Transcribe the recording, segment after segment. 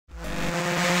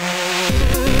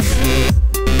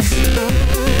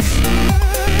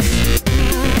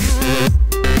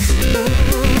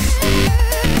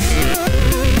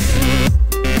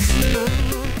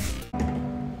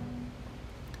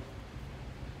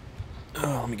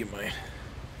Oh, let me get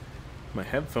my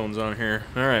headphones on here.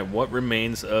 All right, what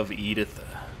remains of Edith?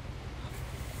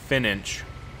 Finch.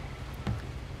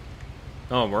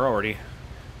 Oh, we're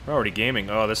already gaming.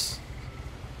 Oh, this.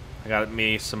 I got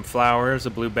me some flowers, a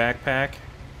blue backpack.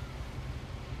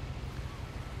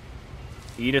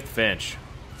 Edith Finch.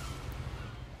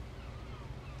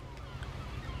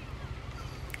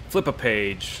 Flip a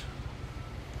page.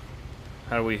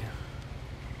 How do we...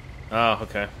 Oh,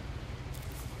 okay.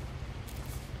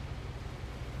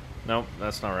 Nope,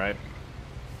 that's not right.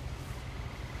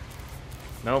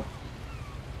 Nope.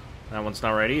 That one's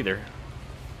not right either.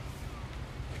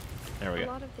 There we go. A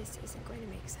lot of this isn't going to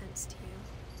make sense to you,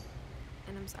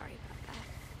 and I'm sorry about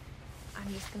that.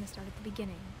 I'm just going to start at the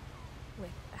beginning, with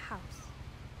the house.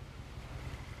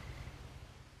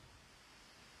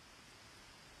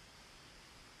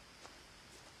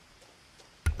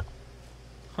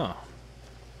 Huh.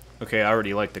 Okay, I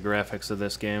already like the graphics of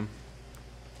this game.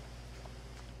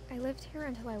 I lived here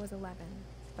until I was 11,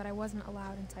 but I wasn't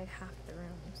allowed inside half the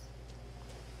rooms.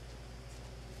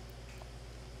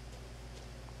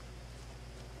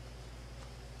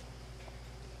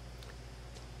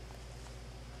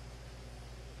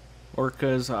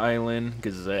 Orca's Island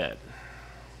Gazette.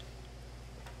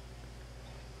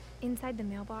 Inside the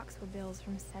mailbox were bills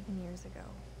from 7 years ago,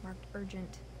 marked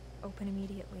urgent, open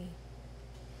immediately.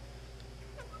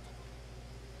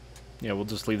 Yeah, we'll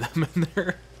just leave them in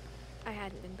there. I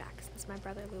hadn't been back since my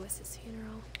brother Lewis's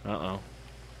funeral. Uh-oh.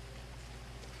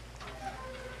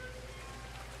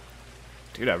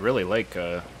 Dude, I really like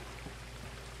the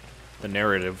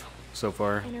narrative so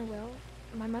far. In her will,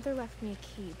 my mother left me a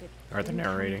key, but Or the didn't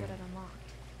tell me narrating. what it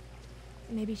unlocked.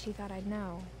 Maybe she thought I'd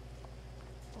know.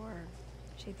 Or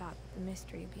she thought the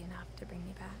mystery would be enough to bring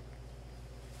me back.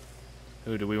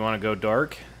 Ooh, do we want to go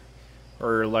dark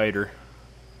or lighter?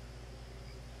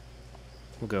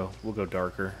 We'll go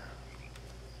darker.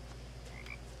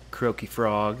 Croaky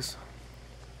frogs.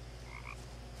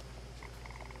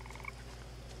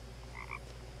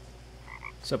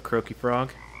 What's up, Croaky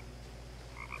frog?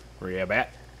 Where you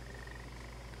at?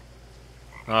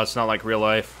 Oh, it's not like real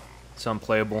life. It's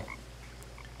unplayable.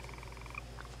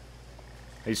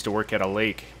 I used to work at a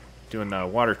lake doing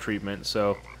water treatment,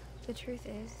 so... The truth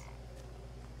is,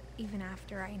 even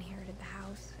after I inherited the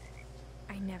house,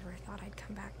 I never thought I'd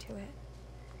come back to it.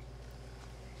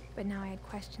 But now I had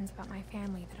questions about my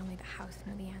family that only the house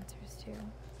knew the answers to.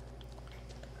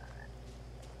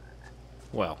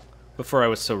 Well, before I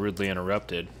was so rudely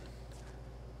interrupted.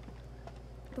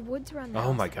 The woods around the Oh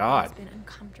house my have God. always been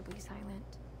uncomfortably silent.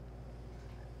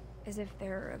 As if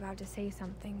they're about to say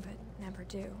something, but never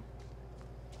do.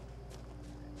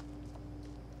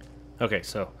 Okay,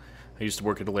 so I used to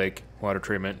work at a lake, water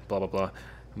treatment, blah, blah, blah.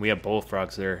 And we had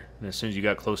bullfrogs there. And as soon as you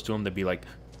got close to them, they'd be like,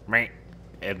 meh,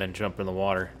 and then jump in the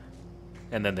water.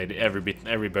 And then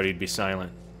everybody'd be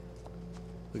silent.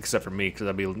 Except for me, because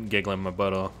I'd be giggling my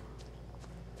butt off.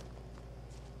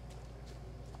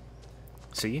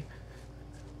 See?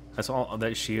 That's all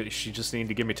that she just needed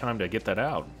to give me time to get that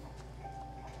out.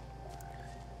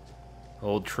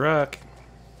 Old truck.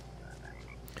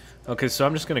 Okay, so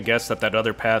I'm just gonna guess that that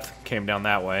other path came down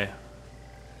that way.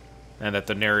 And that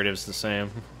the narrative's the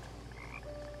same.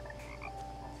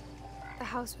 The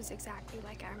house was exactly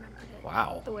like I remembered it.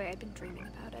 Wow. The way I'd been dreaming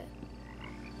about it.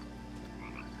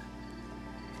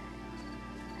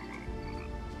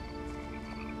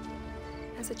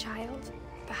 As a child,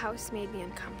 the house made me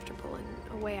uncomfortable in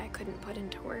a way I couldn't put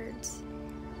into words.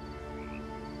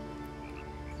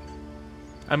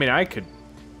 I mean,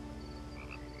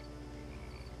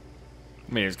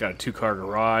 it's got a 2-car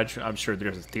garage. I'm sure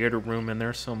there's a theater room in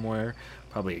there somewhere.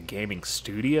 Probably a gaming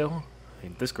studio. I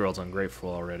mean, this girl's ungrateful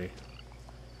already.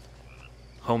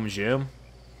 Home gym.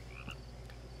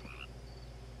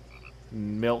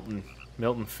 Milton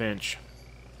Finch.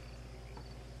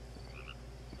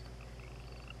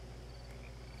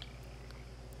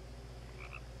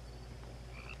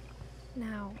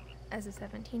 Now, as a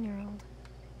 17-year-old,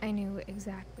 I knew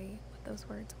exactly what those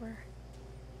words were.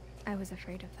 I was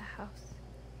afraid of the house.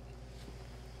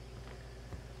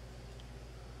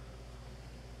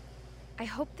 I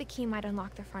hoped the key might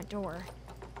unlock the front door.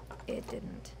 It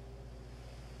didn't.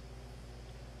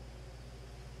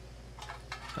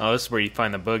 Oh, this is where you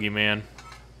find the boogeyman.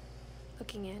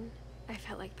 Looking in, I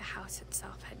felt like the house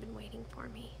itself had been waiting for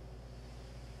me.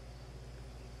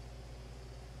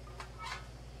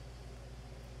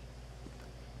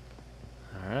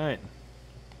 Alright.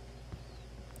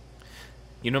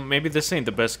 You know, maybe this ain't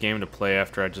the best game to play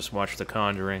after I just watched The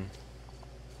Conjuring.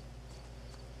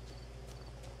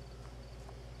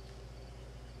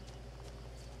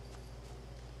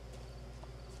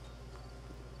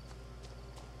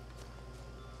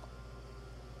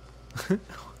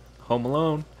 Home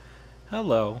Alone.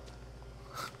 Hello.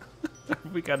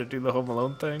 We gotta do the Home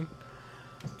Alone thing.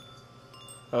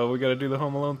 Oh, we gotta do the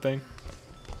Home Alone thing.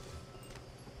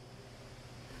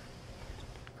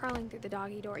 Crawling through the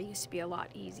doggy door used to be a lot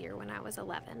easier when I was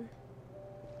 11.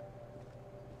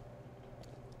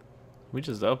 We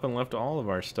just up and left all of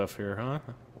our stuff here, huh?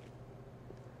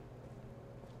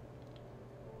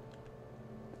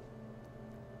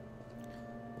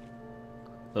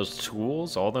 Those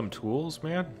tools? All them tools,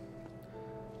 man?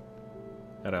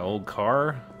 Got an old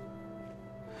car?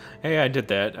 Hey, I did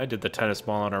that. I did the tennis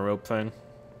ball on a rope thing.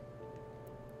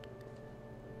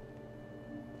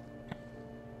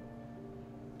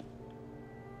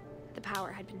 The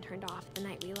power had been turned off the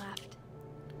night we left.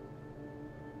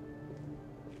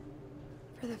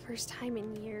 For the first time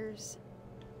in years,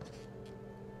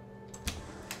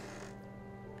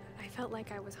 I felt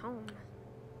like I was home.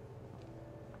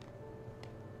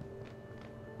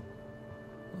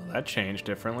 Well, that changed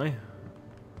differently.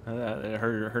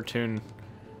 Her tune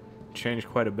changed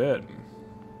quite a bit.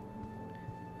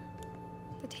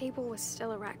 The table was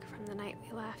still a wreck from the night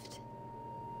we left.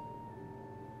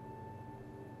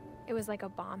 It was like a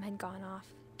bomb had gone off,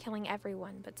 killing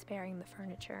everyone but sparing the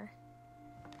furniture.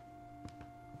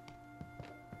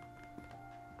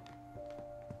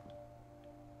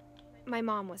 My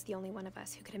mom was the only one of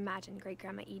us who could imagine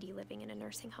Great-Grandma Edie living in a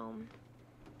nursing home.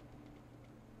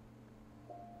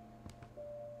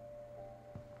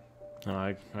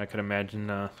 I could imagine.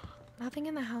 Nothing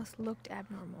in the house looked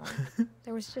abnormal.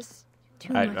 There was just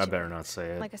too much. I better not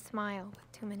say it. Like a smile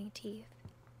with too many teeth.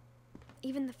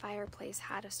 Even the fireplace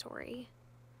had a story.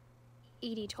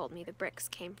 Edie told me the bricks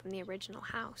came from the original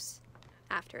house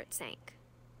after it sank.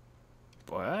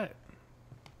 What?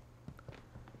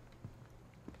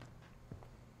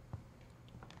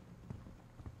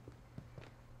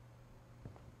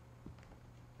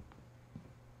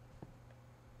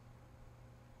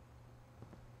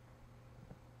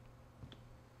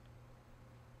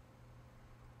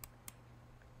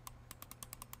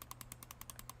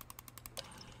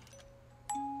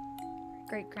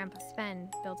 Great-Grandpa Sven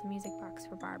built a music box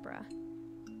for Barbara,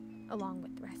 along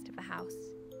with the rest of the house.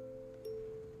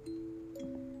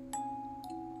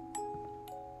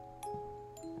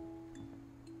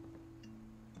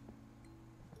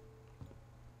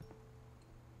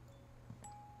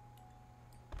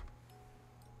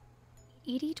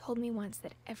 Edie told me once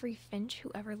that every Finch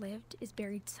who ever lived is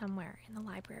buried somewhere in the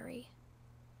library.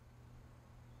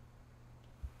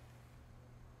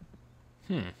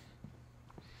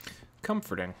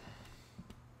 Comforting.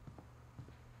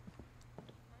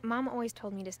 Mom always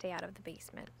told me to stay out of the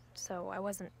basement, so I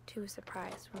wasn't too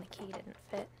surprised when the key didn't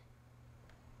fit.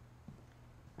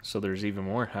 So there's even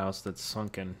more house that's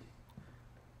sunken.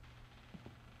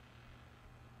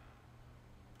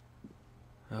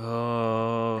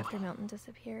 Oh. After Milton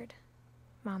disappeared,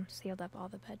 Mom sealed up all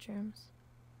the bedrooms.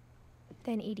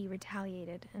 Then Edie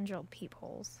retaliated and drilled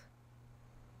peepholes.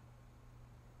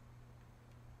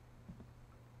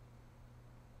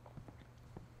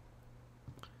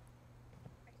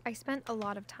 I spent a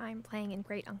lot of time playing in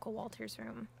Great Uncle Walter's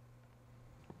room.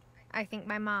 I think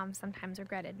my mom sometimes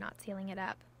regretted not sealing it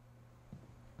up.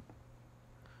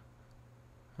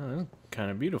 Oh, that's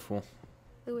kind of beautiful.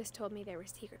 Lewis told me there were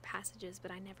secret passages, but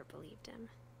I never believed him.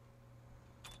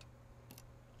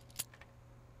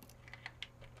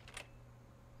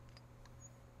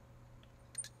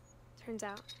 Turns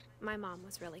out, my mom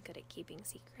was really good at keeping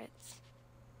secrets.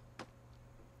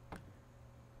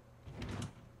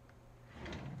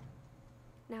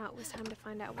 Now it was time to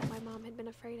find out what my mom had been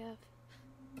afraid of.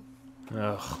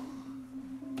 Ugh.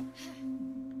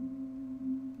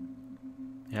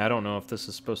 Yeah, I don't know if this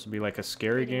is supposed to be like a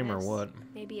scary game or what.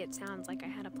 Maybe it sounds like I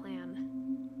had a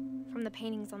plan. From the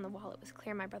paintings on the wall, it was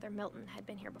clear my brother Milton had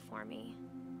been here before me.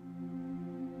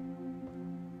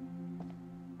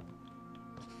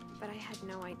 But I had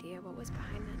no idea what was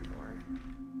behind that door.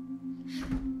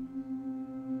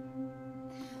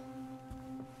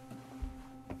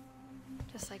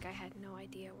 Just like I had no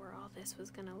idea where all this was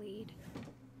gonna lead.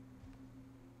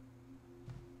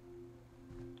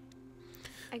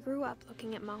 I grew up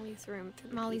looking at Molly's room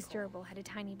through Molly's gerbil had a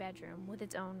tiny bedroom with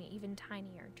its own even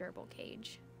tinier gerbil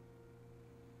cage.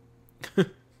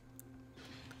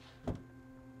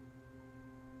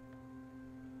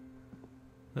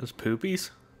 Those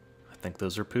poopies? I think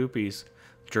those are poopies.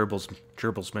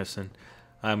 Gerbil's missing.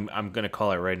 I'm gonna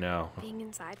call it right now. Being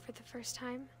inside for the first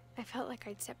time, I felt like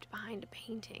I'd stepped behind a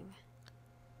painting.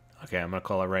 Okay, I'm gonna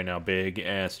call it right now. Big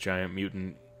ass giant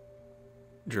mutant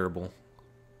gerbil.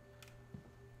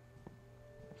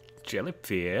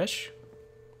 Jellyfish.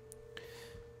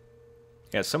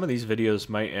 Yeah, some of these videos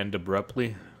might end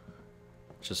abruptly,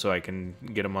 just so I can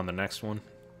get them on the next one.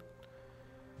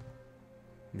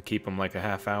 And keep them like a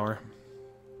half hour.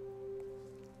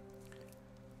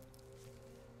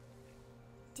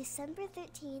 December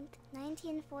 13th,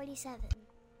 1947.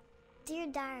 Dear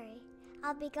Diary,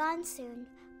 I'll be gone soon,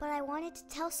 but I wanted to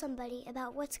tell somebody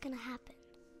about what's gonna happen.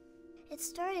 It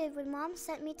started when Mom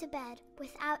sent me to bed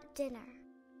without dinner.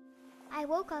 I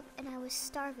woke up and I was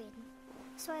starving,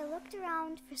 so I looked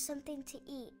around for something to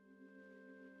eat.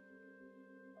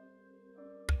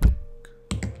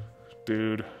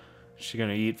 Dude, she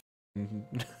gonna eat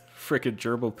frickin'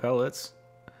 gerbil pellets?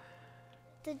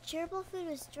 The gerbil food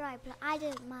was dry, but I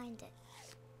didn't mind it.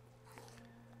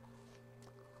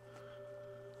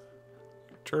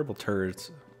 Gerbil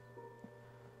turds.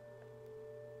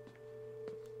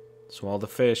 Swallow the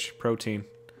fish, protein.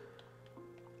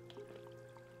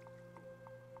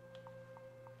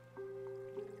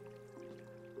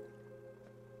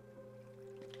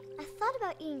 I thought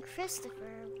about eating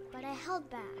Christopher, but I held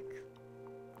back.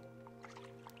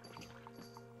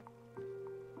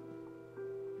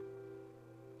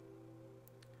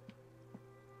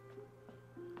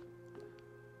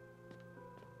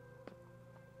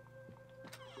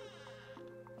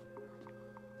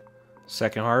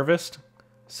 Second harvest?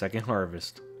 Second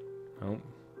harvest. Oh.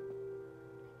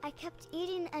 I kept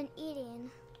eating and eating.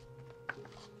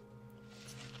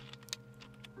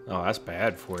 Oh, that's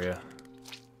bad for you.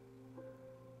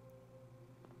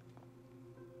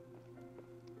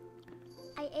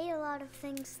 I ate a lot of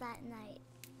things that night.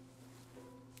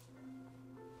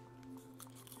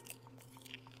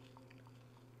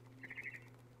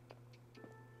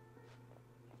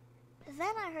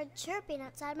 Then I heard chirping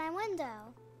outside my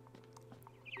window.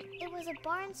 It was a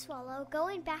barn swallow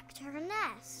going back to her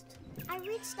nest. I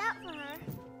reached out for her.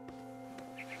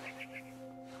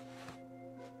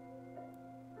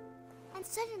 And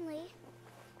suddenly,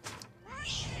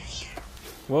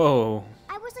 Whoa.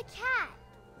 I was a cat.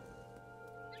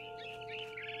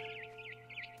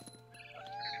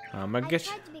 I'm gonna I get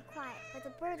you. tried to be quiet, but the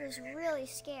bird was really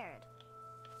scared.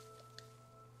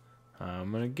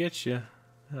 I'm gonna get you.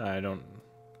 I don't.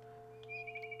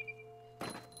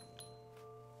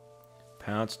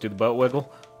 Pounce, do the butt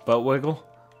wiggle. Butt wiggle.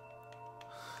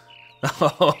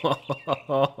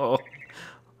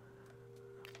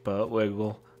 Butt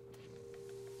wiggle.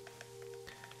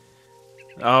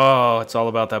 Oh, it's all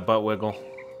about that butt wiggle.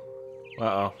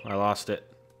 Uh-oh, I lost it.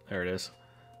 There it is.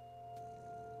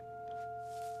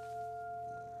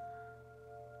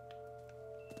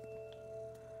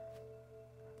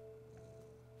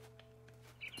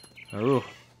 Ooh.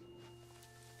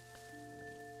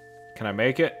 Can I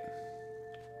make it?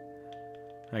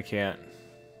 I can't.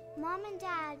 Mom and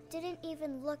Dad didn't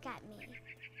even look at me.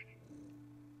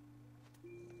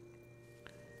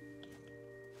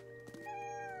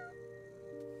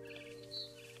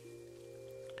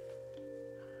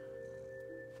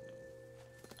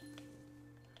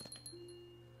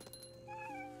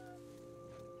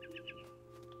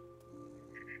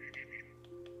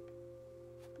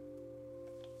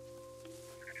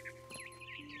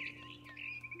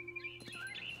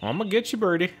 I'm gonna get you,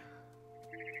 birdie.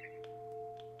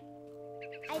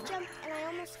 I jumped and I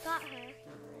almost got her.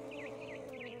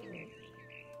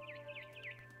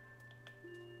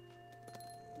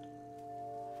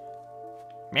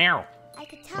 Meow. I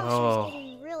could tell she Oh. was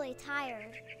getting really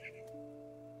tired.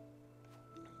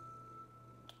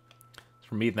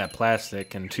 From eating that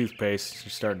plastic and toothpaste,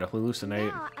 she's starting to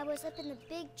hallucinate. Now I was up in the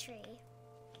big tree.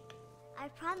 I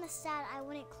promised Dad I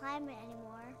wouldn't climb it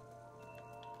anymore.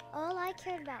 All I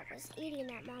cared about was eating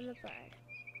that mama bird.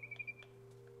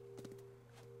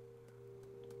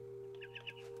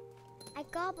 I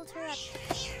gobbled her up.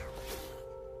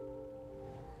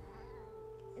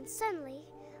 And suddenly,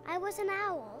 I was an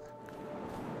owl.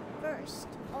 First,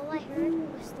 all I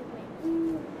heard was the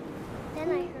wind. Then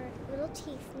I heard little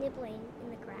teeth nibbling in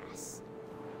the grass.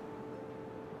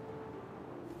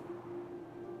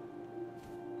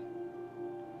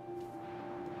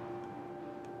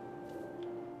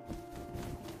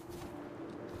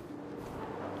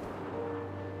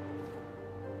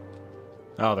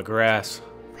 Oh, the grass.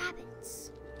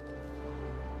 Rabbits.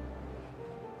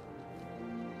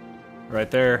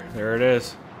 Right there. There it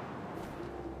is.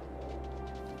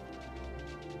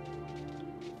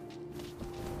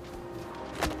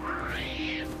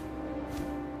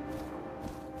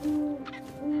 I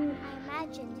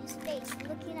imagined his face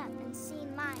looking up and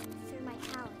seeing mine through my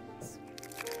talons.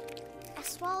 I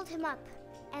swallowed him up,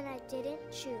 and I didn't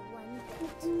chew one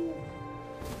bit.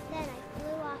 Then I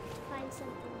flew off to find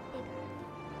something bigger.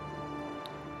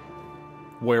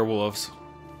 Werewolves.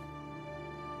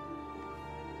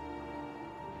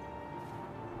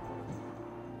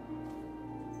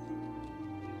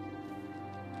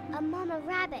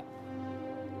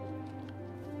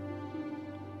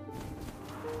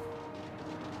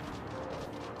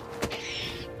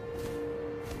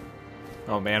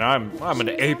 Oh man, I'm an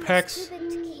apex Too big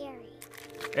to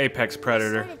carry. apex I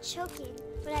predator. started choking,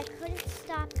 but I couldn't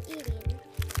stop eating.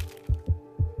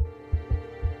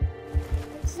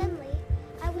 And suddenly,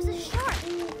 I was a shark.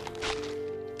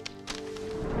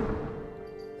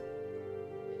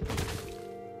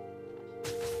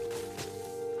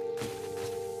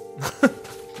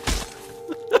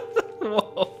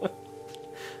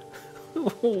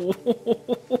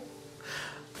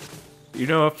 You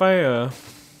know, if I'm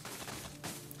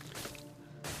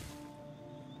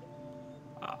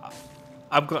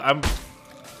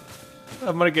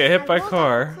gonna get hit by a I rolled off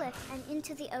car. a cliff and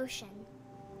into the ocean.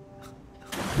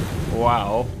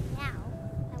 Wow. Now,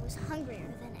 I was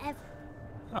hungrier than ever.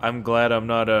 I'm glad I'm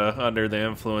not under the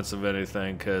influence of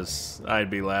anything, cause I'd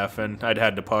be laughing. I'd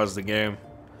had to pause the game.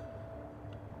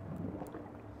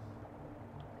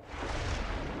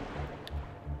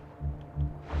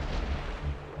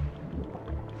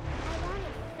 I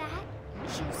wanted fat,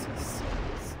 juicy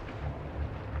seeds.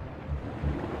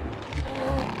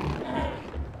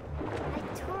 I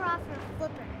tore off her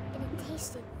flipper, and it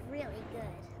tasted really good.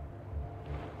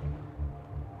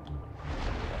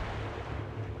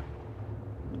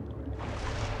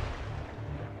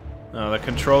 The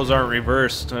controls aren't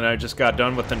reversed, and I just got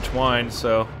done with Entwined,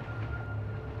 so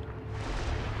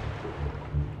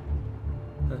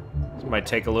this might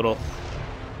take a little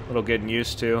getting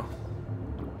used to.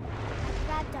 I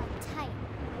grabbed on tight.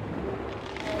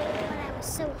 When I was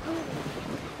so hungry,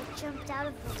 I jumped out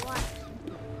of the water.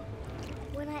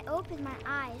 When I opened my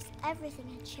eyes, everything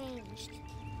had changed.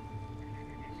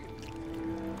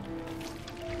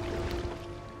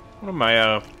 What am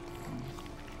I,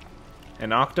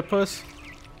 an octopus?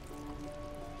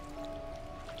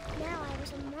 Now I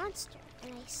was a monster,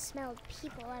 and I smelled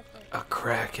people everywhere. A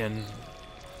kraken.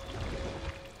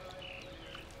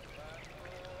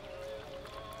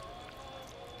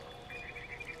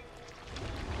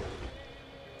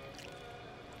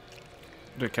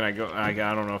 Can I go? I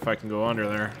don't know if I can go under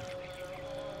there.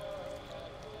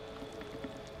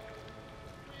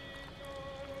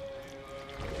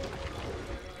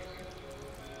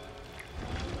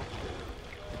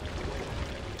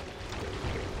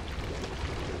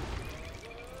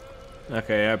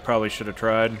 Okay, I probably should have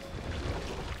tried.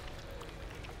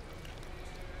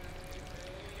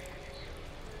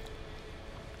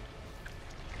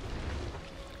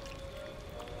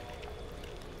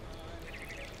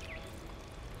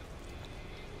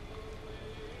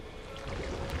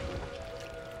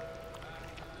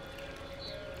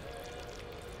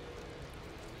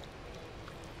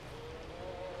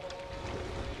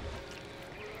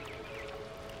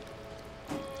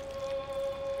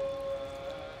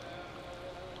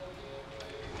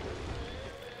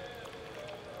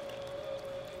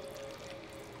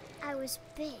 I was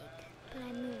big, but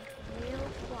I moved real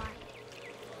quiet.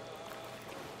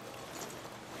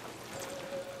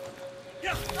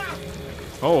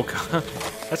 Oh god,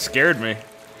 that scared me.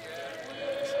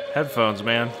 Headphones,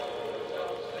 man.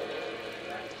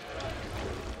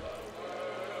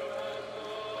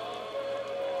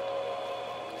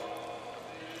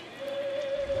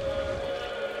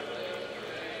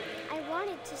 I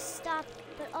wanted to stop,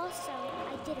 but also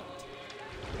I didn't.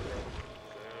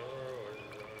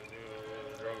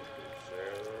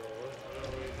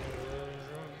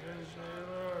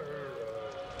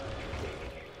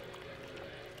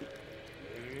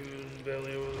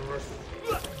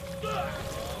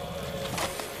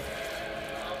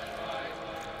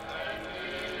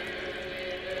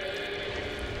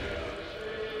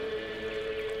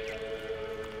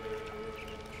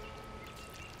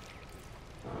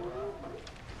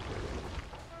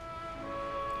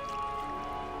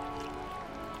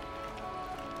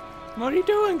 What are you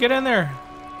doing? Get in there.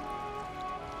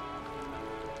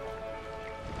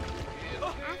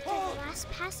 After the last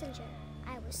passenger,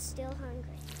 I was still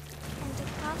hungry. And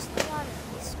across the water,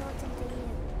 I smelled something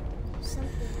new.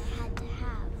 Something I had to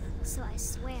have, so I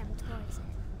swam towards it.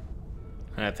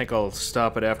 I think I'll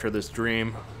stop it after this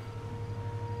dream.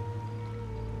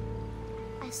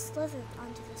 I slithered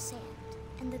onto the sand,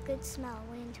 and the good smell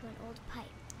went into an old pipe.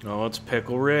 Oh, it's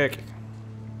Pickle Rick.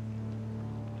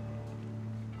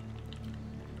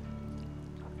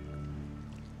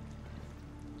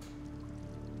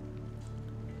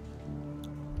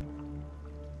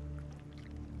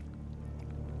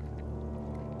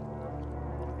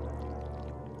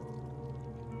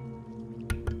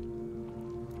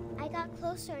 I got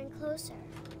closer and closer.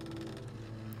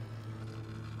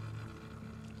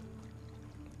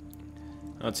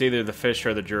 Oh, it's either the fish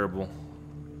or the gerbil.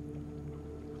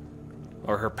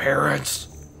 Or her parents.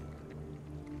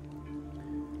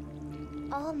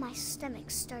 All my stomach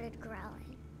started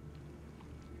growling.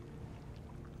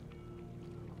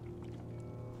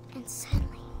 And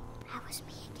suddenly, I was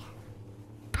me again.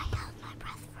 I held my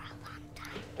breath for a long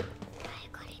time, but I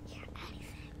couldn't hear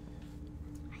anything.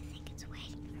 I think it's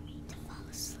waiting for me to fall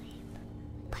asleep.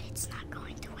 But it's not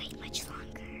going to wait much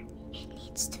longer. It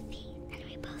needs to be, and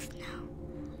we both know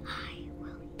I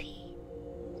will be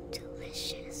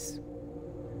delicious.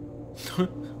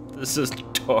 This is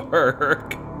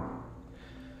dark.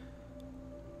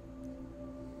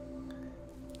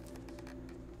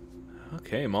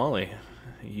 Okay, Molly,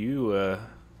 you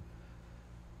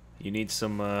need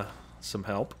some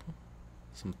help,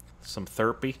 some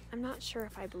therapy. I'm not sure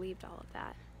if I believed all of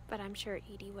that, but I'm sure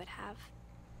Edie would have.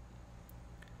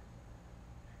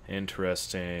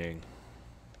 Interesting.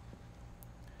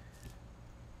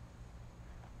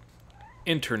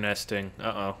 Interesting.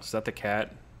 Uh-oh, is that the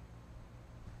cat?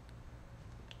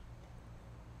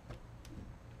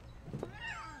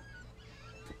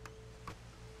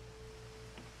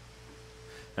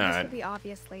 This Alright. will be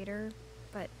obvious later,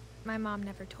 but my mom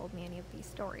never told me any of these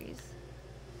stories.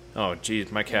 Oh, geez,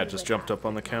 my cat Maybe just would jumped have, up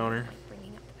on the but not counter. like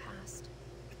bringing up the past.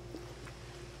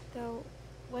 Though,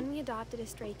 when we adopted a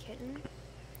stray kitten,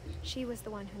 she was the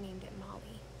one who named it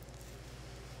Molly.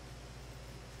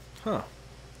 Huh.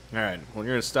 Alright, well,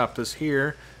 you're going to stop this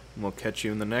here, and we'll catch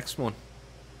you in the next one.